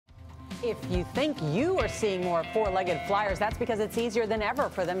If you think you are seeing more four-legged flyers, that's because it's easier than ever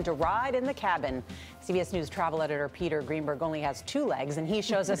for them to ride in the cabin. CBS News travel editor Peter Greenberg only has 2 legs, and he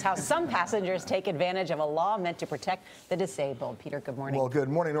shows us how some passengers take advantage of a law meant to protect the disabled. Peter, good morning. Well, good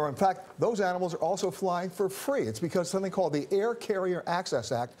morning, Nora. In fact, those animals are also flying for free. It's because something called the Air Carrier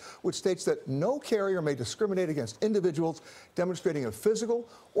Access Act, which states that no carrier may discriminate against individuals demonstrating a physical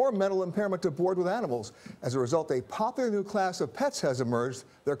or mental impairment to board with animals. As a result, a popular new class of pets has emerged.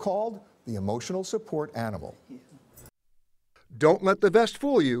 They're called the emotional support animal. Don't let the vest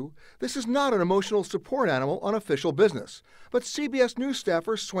fool you. This is not an emotional support animal on official business, but CBS News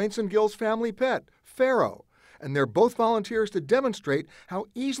staffer Swainson Gill's family pet, Pharaoh. And they're both volunteers to demonstrate how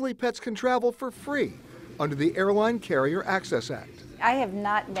easily pets can travel for free under the Airline Carrier Access Act. I have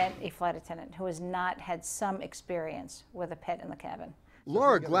not met a flight attendant who has not had some experience with a pet in the cabin.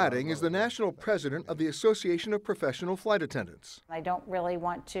 Laura Gladding is the national president of the Association of Professional Flight Attendants. I don't really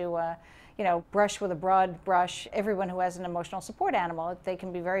want to, brush with a broad brush everyone who has an emotional support animal. They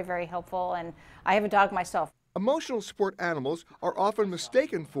can be very, very helpful, and I have a dog myself. Emotional support animals are often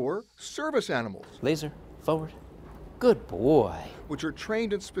mistaken for service animals. Laser, forward. Good boy. Which are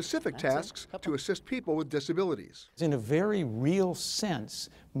trained in specific tasks to assist people with disabilities. In a very real sense,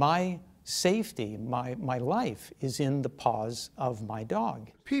 my safety, my life is in the paws of my dog.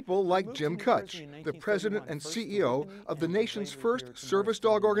 People like Jim Kutch, the president and CEO of the nation's first service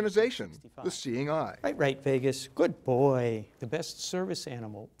dog organization, the Seeing Eye. Right, Vegas. Good boy. The best service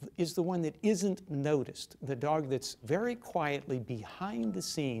animal is the one that isn't noticed, the dog that's very quietly behind the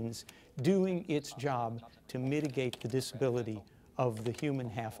scenes doing its job to mitigate the disability of the human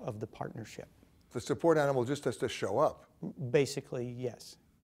half of the partnership. The support animal just has to show up. Basically, yes.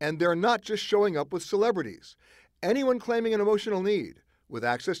 And they're not just showing up with celebrities. Anyone claiming an emotional need, with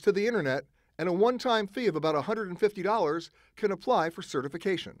access to the internet and a one-time fee of about $150, can apply for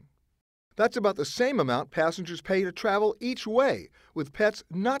certification. That's about the same amount passengers pay to travel each way, with pets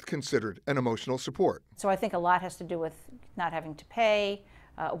not considered an emotional support. So I think a lot has to do with not having to pay,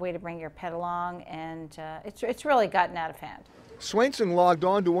 a way to bring your pet along, and it's really gotten out of hand. Swainson logged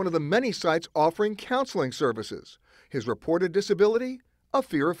on to one of the many sites offering counseling services. His reported disability? A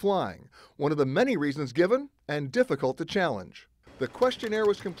fear of flying, one of the many reasons given and difficult to challenge. The questionnaire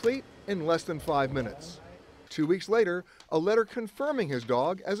was complete in less than 5 minutes. 2 weeks later, a letter confirming his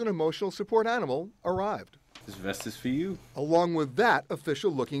dog as an emotional support animal arrived. This vest is for you. Along with that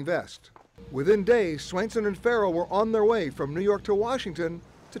official-looking vest. Within days, Swainson and Pharaoh were on their way from New York to Washington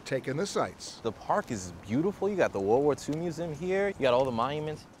to take in the sights. The park is beautiful. You got the World War II Museum here. You got all the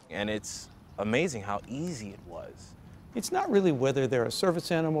monuments, and it's amazing how easy it was. It's not really whether they're a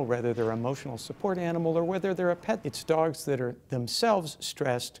service animal, whether they're an emotional support animal, or whether they're a pet. It's dogs that are themselves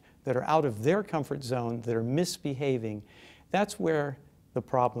stressed, that are out of their comfort zone, that are misbehaving. That's where the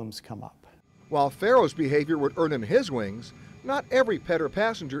problems come up. While Pharaoh's behavior would earn him his wings, not every pet or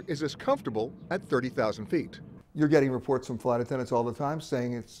passenger is as comfortable at 30,000 feet. You're getting reports from flight attendants all the time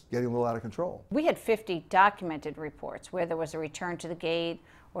saying it's getting a little out of control. We had 50 documented reports where there was a return to the gate,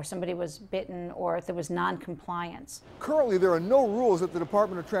 or somebody was bitten, or there was non-compliance. Currently, there are no rules at the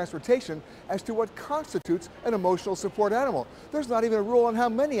Department of Transportation as to what constitutes an emotional support animal. There's not even a rule on how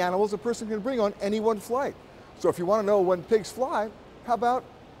many animals a person can bring on any one flight. So if you want to know when pigs fly, how about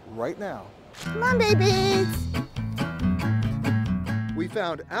right now? Come on, babies! We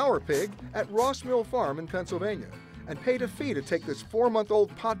found our pig at Ross Mill Farm in Pennsylvania and paid a fee to take this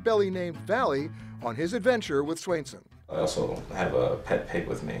 4-month-old potbelly named Valley on his adventure with Swainson. I also have a pet pig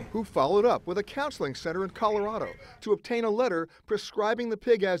with me. Who followed up with a counseling center in Colorado to obtain a letter prescribing the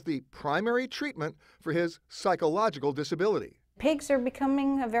pig as the primary treatment for his psychological disability. Pigs are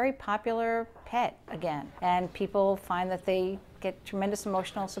becoming a very popular pet again, and people find that they get tremendous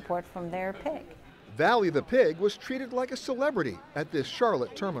emotional support from their pig. Valley the pig was treated like a celebrity at this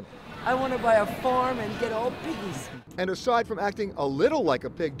Charlotte terminal. I want to buy a farm and get all piggies. And aside from acting a little like a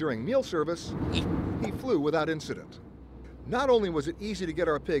pig during meal service, he flew without incident. Not only was it easy to get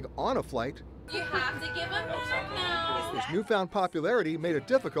our pig on a flight, you have to give him back now. His newfound popularity made it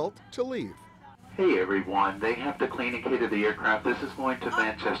difficult to leave. Hey everyone, they have the cleaning key to the aircraft. This is going to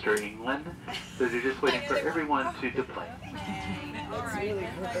Manchester, England. So they're just waiting for everyone to deploy.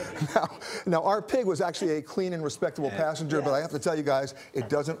 Now, our pig was actually a clean and respectable passenger, but I have to tell you guys, it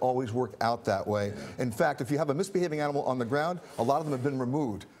doesn't always work out that way. In fact, if you have a misbehaving animal on the ground, a lot of them have been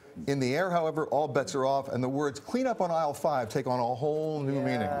removed. In the air, however, all bets are off, and the words "clean up on aisle 5" take on a whole new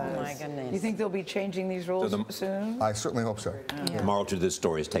meaning. Oh, my goodness. You think they'll be changing these rules soon? I certainly hope so. Yeah. The moral to this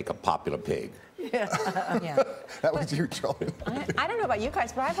story is take a popular pig. Yeah. That was you, Charlie. I don't know about you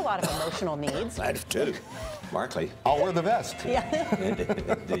guys, but I have a lot of emotional needs. I do too. Markley. I'll wear the vest. Yeah.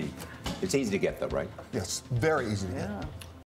 Indeed. It's easy to get, though, right? Yes, very easy to get. Yeah.